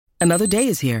Another day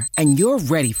is here, and you're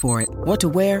ready for it. What to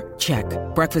wear? Check.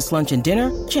 Breakfast, lunch, and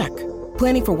dinner? Check.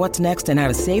 Planning for what's next and how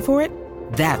to save for it?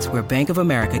 That's where Bank of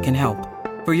America can help.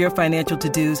 For your financial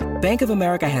to-dos, Bank of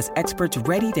America has experts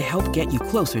ready to help get you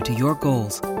closer to your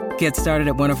goals. Get started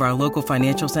at one of our local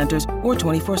financial centers or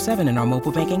 24/7 in our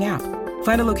mobile banking app.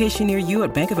 Find a location near you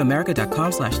at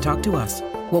bankofamerica.com/talktous.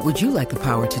 What would you like the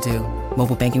power to do?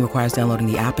 Mobile banking requires downloading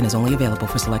the app and is only available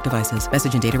for select devices.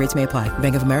 Message and data rates may apply.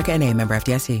 Bank of America N.A., member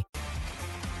FDIC.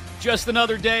 Just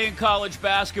another day in college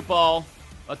basketball.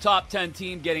 A top 10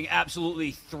 team getting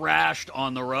absolutely thrashed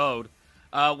on the road.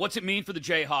 What's it mean for the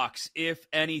Jayhawks, if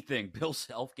anything? Bill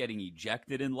Self getting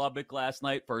ejected in Lubbock last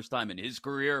night, first time in his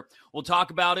career. We'll talk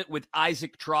about it with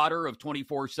Isaac Trotter of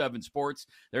 24/7 Sports,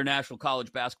 their national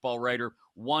college basketball writer,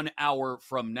 1 hour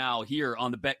from now here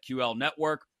on the BetQL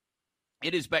Network.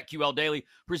 It is BetQL Daily,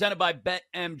 presented by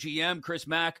BetMGM. Chris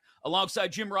Mack,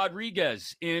 alongside Jim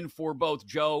Rodriguez, in for both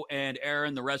Joe and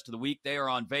Aaron the rest of the week. They are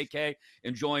on vacay,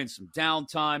 enjoying some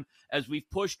downtime as we've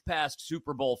pushed past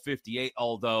Super Bowl 58,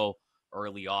 although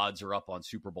early odds are up on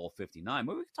Super Bowl 59.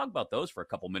 Well, we can talk about those for a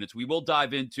couple minutes. We will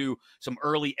dive into some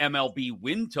early MLB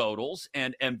win totals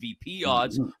and MVP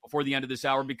odds before the end of this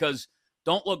hour, because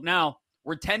don't look now,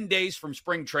 we're 10 days from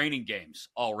spring training games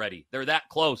already. They're that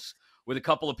close, with a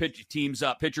couple of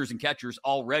pitchers and catchers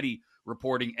already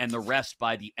reporting, and the rest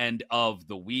by the end of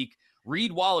the week.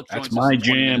 Reed Wallach joins us. That's my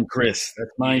jam, Chris.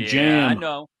 That's my jam. I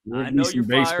know you're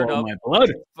fired up. My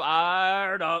blood.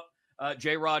 Fired up.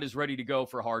 J-Rod is ready to go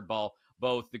for hardball,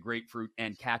 both the grapefruit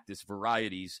and cactus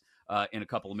varieties, in a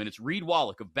couple of minutes. Reed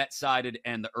Wallach of BetSided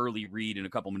and the Early Read in a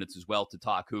couple of minutes as well to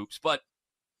talk hoops. But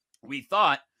we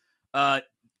thought,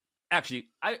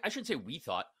 actually, I shouldn't say we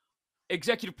thought,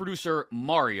 executive producer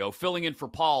Mario, filling in for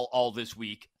Paul all this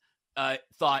week,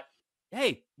 thought,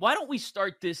 hey, why don't we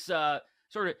start this sort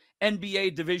of NBA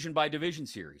division by division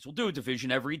series? We'll do a division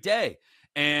every day,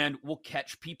 and we'll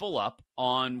catch people up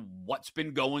on what's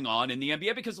been going on in the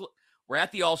NBA, because we're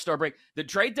at the All-Star break. The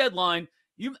trade deadline,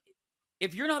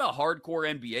 if you're not a hardcore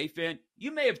NBA fan,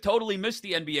 you may have totally missed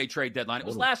the NBA trade deadline. It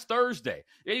was last Thursday.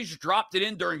 They just dropped it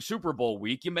in during Super Bowl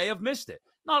week. You may have missed it.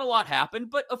 Not a lot happened,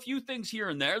 but a few things here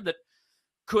and there that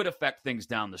could affect things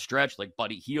down the stretch, like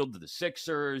Buddy Hield to the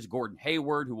Sixers, Gordon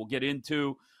Hayward, who we'll get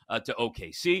into, to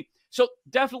OKC. So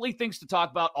definitely things to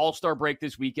talk about. All-Star break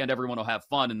this weekend. Everyone will have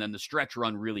fun, and then the stretch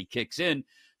run really kicks in.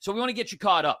 So we want to get you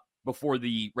caught up before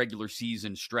the regular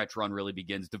season stretch run really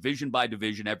begins, division by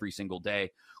division every single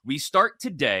day. We start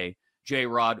today,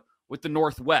 J-Rod, with the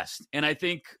Northwest, and I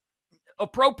think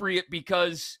appropriate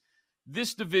because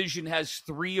this division has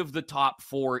 3 of the top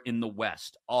 4 in the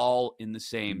West, all in the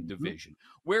same division.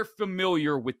 We're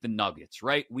familiar with the Nuggets,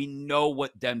 right? We know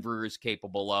what Denver is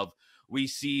capable of. We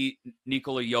see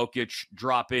Nikola Jokic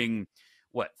dropping,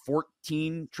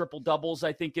 14 triple-doubles,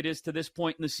 I think it is, to this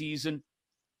point in the season,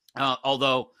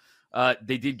 although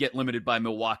they did get limited by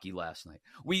Milwaukee last night.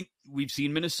 We've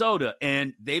seen Minnesota,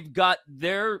 and they've got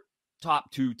their top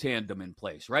 2 tandem in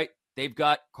place, right? They've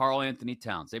got Karl Anthony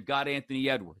Towns. They've got Anthony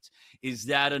Edwards. Is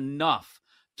that enough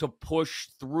to push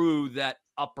through that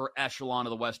upper echelon of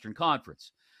the Western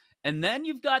Conference? And then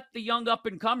you've got the young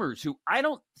up-and-comers who I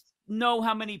don't know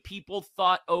how many people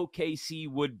thought OKC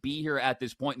would be here at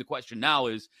this point. And the question now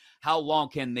is, how long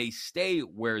can they stay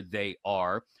where they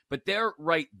are? But they're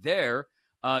right there,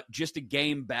 just a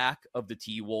game back of the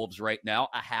T-Wolves right now,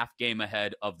 a half game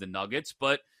ahead of the Nuggets.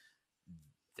 But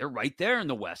they're right there in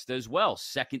the West as well.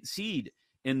 Second seed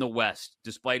in the West,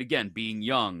 despite, again, being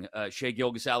young. Shai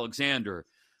Gilgeous-Alexander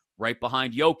right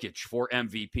behind Jokic for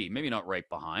MVP. Maybe not right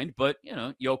behind, but,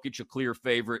 Jokic a clear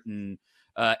favorite, and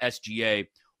SGA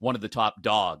one of the top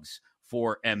dogs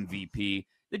for MVP.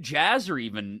 The Jazz are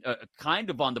even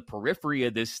kind of on the periphery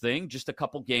of this thing, just a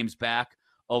couple games back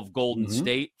of Golden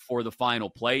State for the final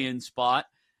play-in spot.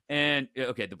 And,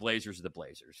 okay, the Blazers are the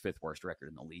Blazers, 5th worst record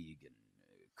in the league, and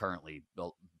currently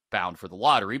bound for the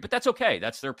lottery, but that's okay.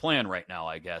 That's their plan right now,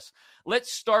 I guess.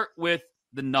 Let's start with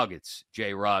the Nuggets,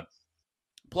 J-Rod.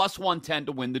 Plus 110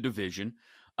 to win the division.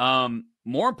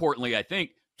 More importantly, I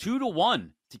think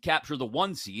 2-1 to capture the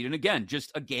 1 seed. And again,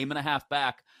 just a game and a half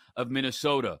back of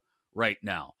Minnesota right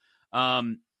now.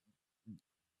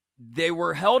 They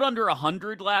were held under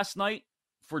 100 last night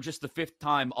for just the 5th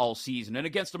time all season, and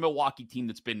against a Milwaukee team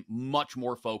that's been much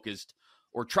more focused,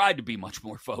 or tried to be much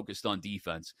more focused on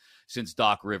defense since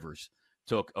Doc Rivers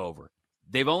took over.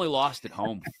 They've only lost at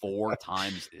home 4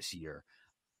 times this year.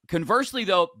 Conversely,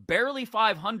 though, barely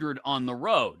 500 on the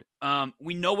road.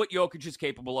 We know what Jokic is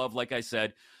capable of, like I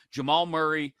said. Jamal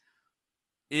Murray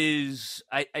is,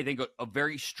 I think, a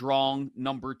very strong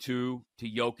number 2 to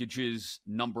Jokic's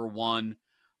number 1.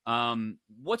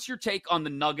 What's your take on the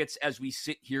Nuggets as we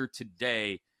sit here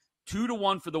today?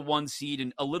 2-1 for the 1 seed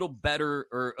and a little better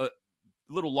or a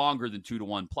little longer than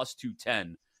 2-1, plus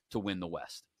 210 to win the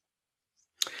West.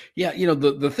 Yeah,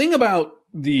 the thing about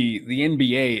the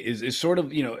NBA is sort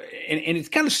of, and it's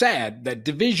kind of sad that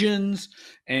divisions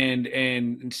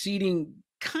and seeding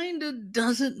kind of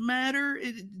doesn't matter.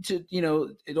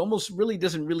 It almost really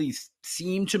doesn't really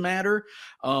seem to matter.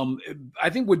 I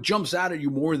think what jumps out at you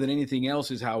more than anything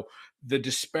else is how the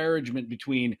disparagement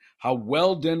between how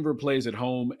well Denver plays at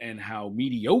home and how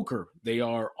mediocre they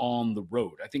are on the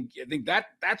road. I think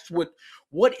that's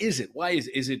what is it? Why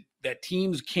is it that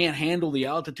teams can't handle the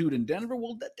altitude in Denver?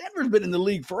 Well, Denver's been in the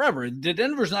league forever.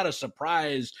 Denver's not a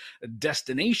surprise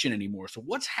destination anymore. So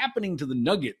what's happening to the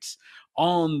Nuggets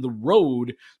on the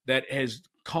road that has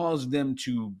caused them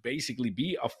to basically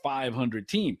be a 500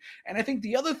 team? And I think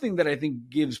the other thing that I think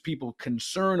gives people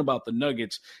concern about the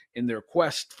Nuggets in their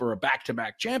quest for a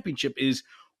back-to-back championship is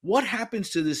what happens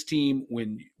to this team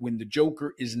when the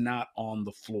Joker is not on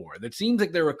the floor. That seems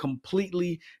like they're a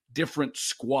completely different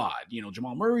squad.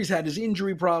 Jamal Murray's had his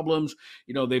injury problems.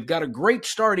 They've got a great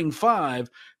starting five.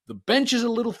 The bench is a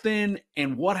little thin,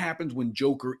 and what happens when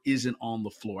Joker isn't on the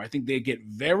floor? I think they get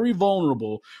very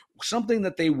vulnerable, something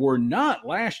that they were not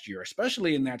last year,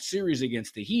 especially in that series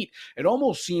against the Heat. It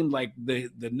almost seemed like the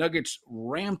Nuggets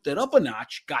ramped it up a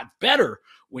notch, got better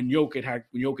when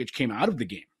Jokic came out of the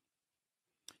game.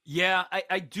 Yeah,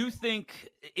 I do think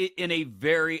in a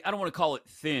very, I don't want to call it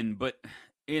thin, but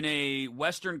in a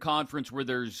Western Conference where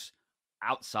there's,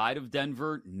 outside of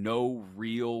Denver, no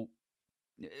real,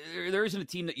 there isn't a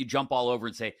team that you jump all over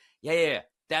and say, yeah,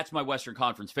 that's my Western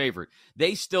Conference favorite.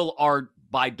 They still are,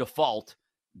 by default,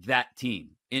 that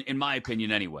team, in my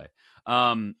opinion anyway.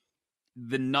 The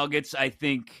Nuggets, I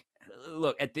think,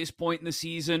 look, at this point in the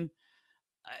season,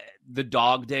 the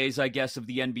dog days, I guess, of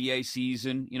the NBA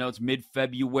season, it's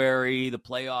mid-February, the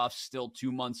playoffs still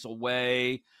 2 months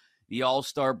away. The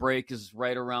All-Star break is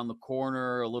right around the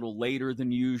corner, a little later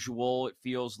than usual, it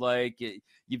feels like.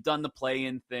 You've done the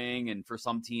play-in thing, and for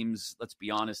some teams, let's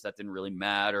be honest, that didn't really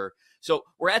matter. So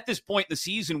we're at this point in the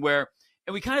season where,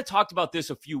 and we kind of talked about this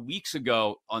a few weeks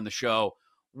ago on the show,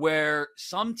 where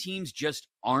some teams just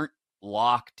aren't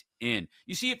locked in.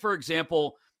 You see it, for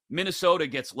example, Minnesota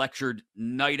gets lectured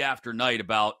night after night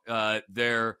about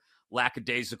their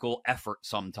lackadaisical effort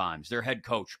sometimes, their head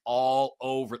coach all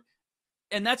over.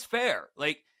 And that's fair.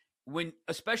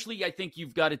 Especially I think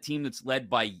you've got a team that's led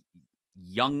by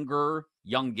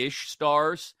youngish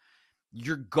stars,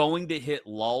 you're going to hit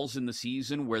lulls in the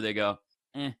season where they go,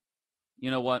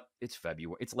 you know what? It's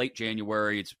February. It's late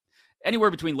January. It's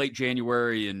anywhere between late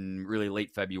January and really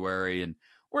late February. And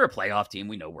we're a playoff team.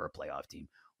 We know we're a playoff team.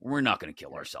 We're not going to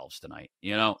kill ourselves tonight,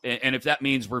 And if that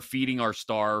means we're feeding our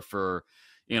star for,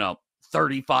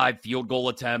 35 field goal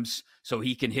attempts so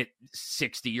he can hit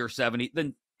 60 or 70,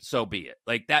 then so be it.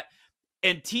 Like that.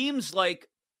 And teams like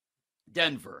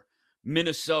Denver,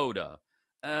 Minnesota,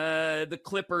 the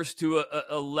Clippers to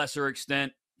a lesser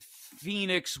extent,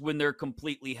 Phoenix when they're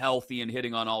completely healthy and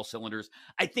hitting on all cylinders,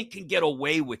 I think can get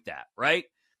away with that, right?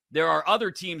 There are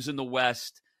other teams in the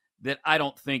West that I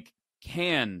don't think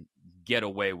can get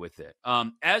away with it.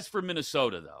 As for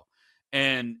Minnesota, though,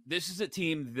 and this is a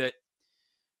team that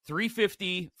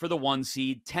 350 for the 1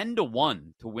 seed,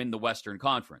 10-1 to win the Western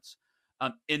Conference.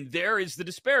 And there is the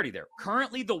disparity there.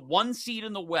 Currently, the 1 seed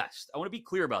in the West, I want to be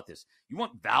clear about this. You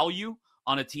want value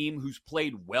on a team who's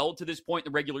played well to this point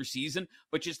in the regular season,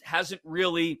 but just hasn't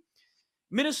really.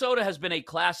 Minnesota has been a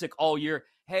classic all year.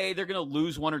 Hey, they're going to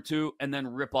lose 1 or 2 and then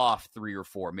rip off 3 or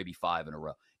 4, maybe 5 in a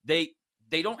row. They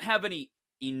don't have any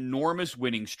enormous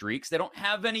winning streaks. They don't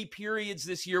have any periods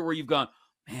this year where you've gone,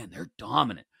 man, they're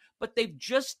dominant. But they've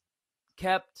just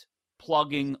kept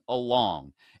plugging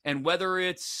along. And whether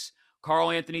it's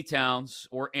Karl Anthony Towns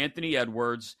or Anthony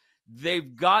Edwards,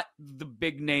 they've got the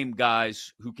big name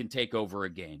guys who can take over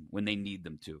a game when they need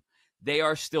them to. They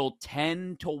are still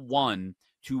 10-1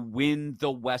 to win the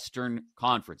Western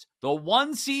Conference. The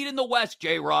 1 seed in the West,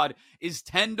 J-Rod, is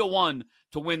 10-1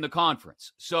 to win the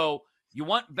conference. So you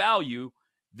want value.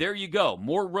 There you go.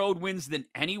 More road wins than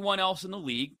anyone else in the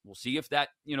league. We'll see if that,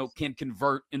 can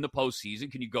convert in the postseason.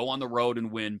 Can you go on the road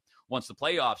and win once the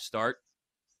playoffs start?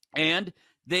 And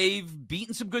they've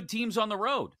beaten some good teams on the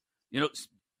road.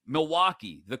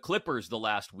 Milwaukee, the Clippers the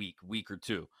last week or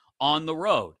two on the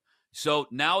road. So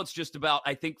now it's just about,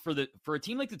 I think for a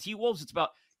team like the T-Wolves, it's about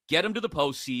get them to the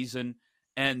postseason,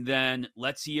 and then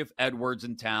let's see if Edwards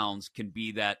and Towns can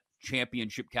be that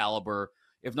championship caliber,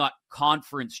 if not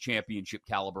conference championship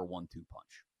caliber 1-2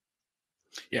 punch.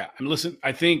 Yeah, and listen,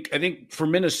 I think for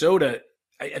Minnesota,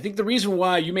 I think the reason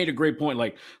why you made a great point,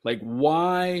 like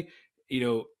why,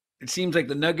 it seems like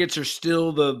the Nuggets are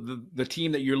still the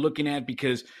team that you're looking at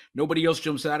because nobody else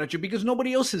jumps out at you because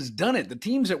nobody else has done it. The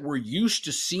teams that we're used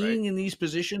to seeing in these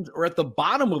positions are at the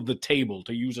bottom of the table,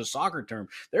 to use a soccer term.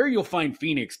 There you'll find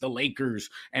Phoenix, the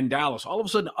Lakers, and Dallas. All of a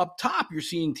sudden up top, you're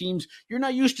seeing teams you're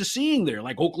not used to seeing there,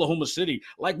 like Oklahoma City,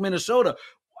 like Minnesota.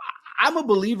 I'm a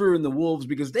believer in the Wolves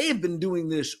because they have been doing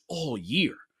this all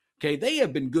year. Okay, they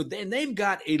have been good, and they've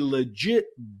got a legit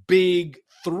big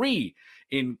three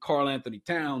in Karl Anthony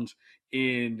Towns,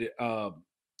 in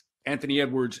Anthony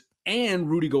Edwards, and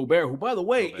Rudy Gobert, who, by the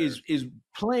way, is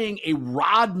playing a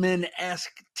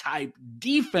Rodman-esque type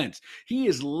defense. He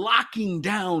is locking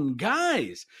down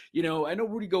guys. I know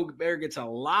Rudy Gobert gets a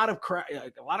lot of crap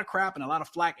and a lot of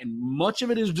flack, and much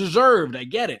of it is deserved. I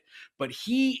get it, but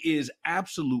he is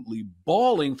absolutely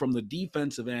balling from the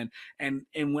defensive end. And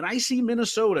when I see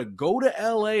Minnesota go to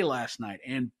LA last night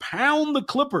and pound the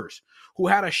Clippers, who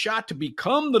had a shot to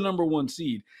become the number one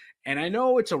seed. And I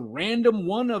know it's a random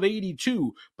 1 of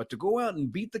 82, but to go out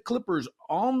and beat the Clippers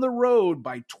on the road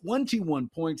by 21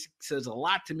 points says a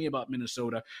lot to me about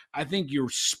Minnesota. I think you're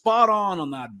spot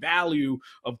on that value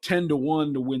of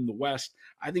 10-1 to win the West.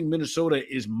 I think Minnesota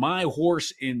is my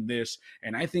horse in this,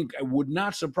 and I think it would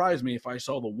not surprise me if I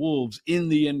saw the Wolves in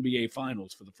the NBA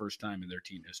Finals for the first time in their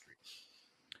team history.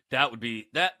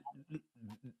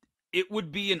 It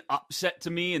would be an upset to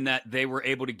me in that they were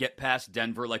able to get past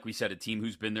Denver, like we said, a team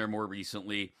who's been there more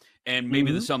recently, and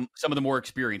maybe some of the more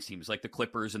experienced teams like the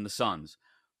Clippers and the Suns.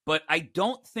 But I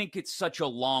don't think it's such a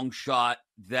long shot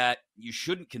that you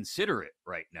shouldn't consider it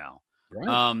right now.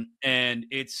 Right. And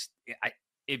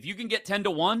if you can get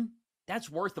 10-1, that's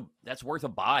worth a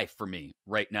buy for me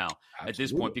right now. Absolutely. At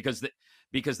this point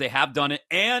because they have done it,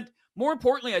 and more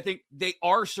importantly, I think they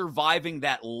are surviving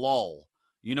that lull.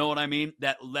 You know what I mean?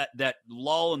 That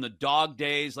lull in the dog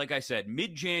days, like I said,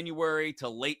 mid-January to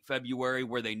late February,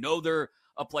 where they know they're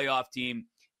a playoff team.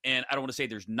 And I don't want to say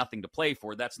there's nothing to play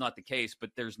for. That's not the case, but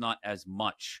there's not as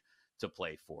much to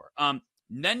play for.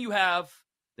 Then you have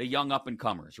the young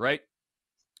up-and-comers, right?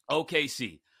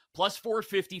 OKC, plus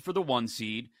 450 for the 1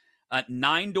 seed,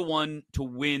 9-1 to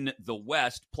win the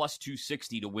West, plus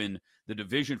 260 to win the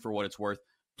division for what it's worth,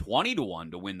 20-1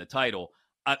 to win the title.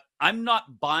 I'm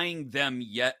not buying them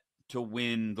yet to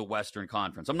win the Western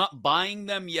Conference. I'm not buying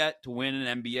them yet to win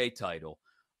an NBA title.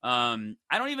 I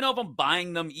don't even know if I'm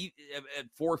buying them at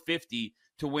 450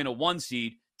 to win a 1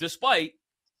 seed, despite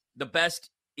the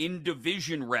best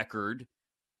in-division record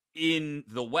in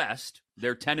the West.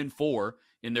 They're 10-4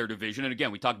 in their division. And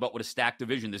again, we talked about what a stacked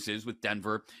division this is with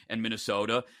Denver and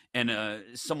Minnesota and a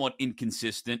somewhat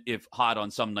inconsistent, if hot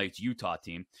on some nights, Utah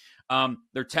team.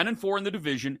 They're 10-4 in the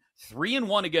division,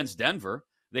 3-1 against Denver.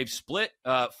 They've split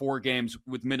 4 games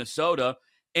with Minnesota,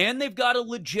 and they've got a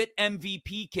legit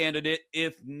MVP candidate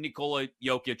if Nikola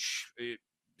Jokic,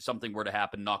 something were to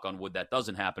happen, knock on wood, that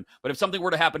doesn't happen. But if something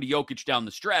were to happen to Jokic down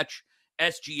the stretch,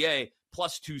 SGA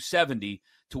plus 270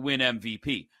 to win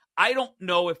MVP. I don't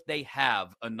know if they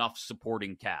have enough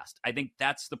supporting cast. I think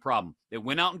that's the problem. They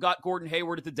went out and got Gordon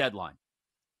Hayward at the deadline.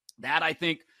 That, I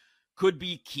think, could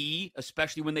be key,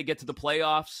 especially when they get to the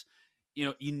playoffs.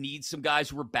 You need some guys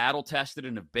who were battle-tested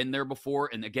and have been there before.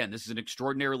 And again, this is an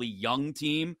extraordinarily young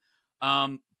team.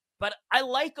 But I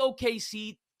like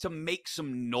OKC to make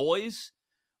some noise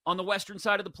on the western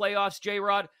side of the playoffs,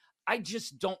 J-Rod. I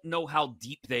just don't know how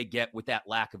deep they get with that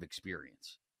lack of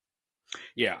experience.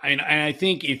 Yeah, and I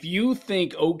think if you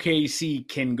think OKC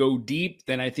can go deep,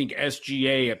 then I think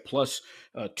SGA at plus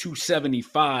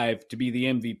 275 to be the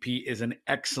MVP is an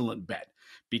excellent bet.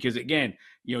 Because again,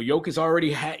 Jokic's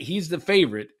already he's the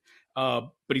favorite,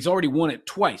 but he's already won it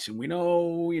twice, and we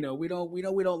know we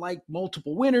don't like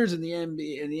multiple winners in the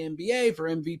NBA for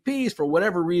MVPs for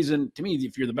whatever reason. To me,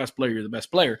 if you're the best player, you're the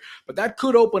best player. But that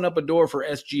could open up a door for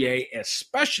SGA,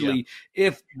 especially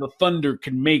if the Thunder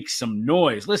can make some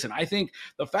noise. Listen, I think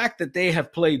the fact that they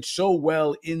have played so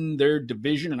well in their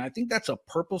division, and I think that's a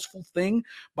purposeful thing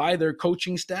by their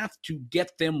coaching staff to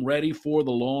get them ready for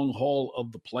the long haul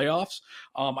of the playoffs.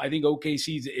 I think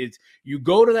OKC's you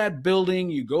go to that building,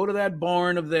 you go to that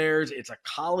barn of theirs. It's a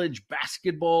college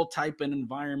basketball type of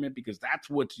environment because that's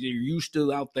what you're used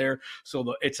to out there.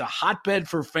 So it's a hotbed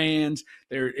for fans.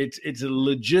 It's a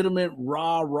legitimate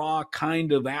rah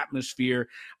kind of atmosphere.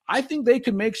 I think they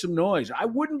could make some noise. I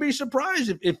wouldn't be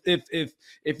surprised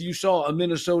if you saw a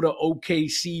Minnesota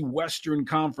OKC Western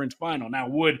Conference final. Now,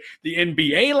 would the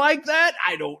NBA like that?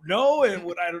 I don't know. And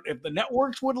if the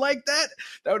networks would like that?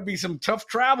 That would be some tough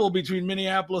travel between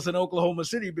Minneapolis and Oklahoma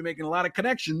City. Be making a lot of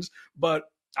connections, but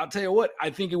I'll tell you what, I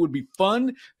think it would be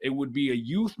fun. It would be a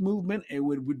youth movement. It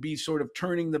would be sort of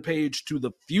turning the page to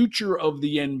the future of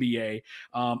the NBA.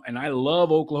 And I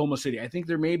love Oklahoma City. I think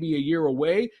they're maybe a year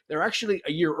away. They're actually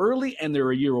a year early and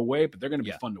they're a year away, but they're going to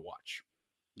be fun to watch.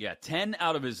 Yeah, 10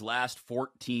 out of his last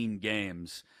 14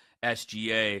 games,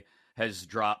 SGA has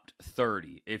dropped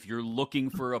 30. If you're looking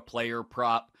for a player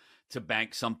prop to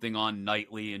bank something on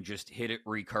nightly and just hit it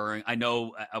recurring. I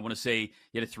know, I want to say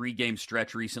he had a 3-game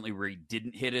stretch recently where he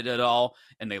didn't hit it at all,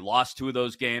 and they lost 2 of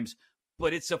those games,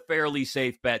 but it's a fairly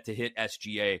safe bet to hit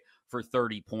SGA for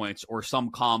 30 points or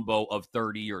some combo of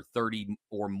 30 or 30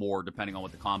 or more, depending on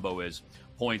what the combo is.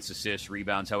 Points, assists,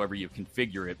 rebounds, however you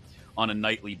configure it on a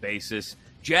nightly basis.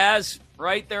 Jazz,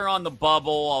 right there on the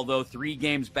bubble, although 3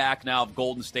 games back now of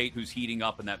Golden State, who's heating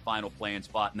up in that final play-in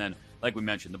spot. And then, like we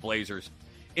mentioned, the Blazers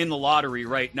in the lottery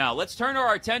right now. Let's turn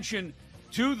our attention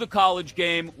to the college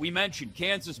game. We mentioned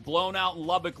Kansas blown out in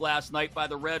Lubbock last night by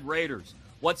the Red Raiders.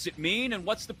 What's it mean, and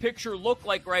what's the picture look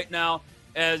like right now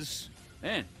as,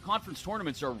 conference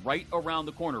tournaments are right around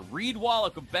the corner? Reed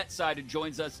Wallach of BetSided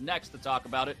joins us next to talk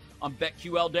about it on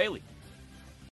BetQL Daily.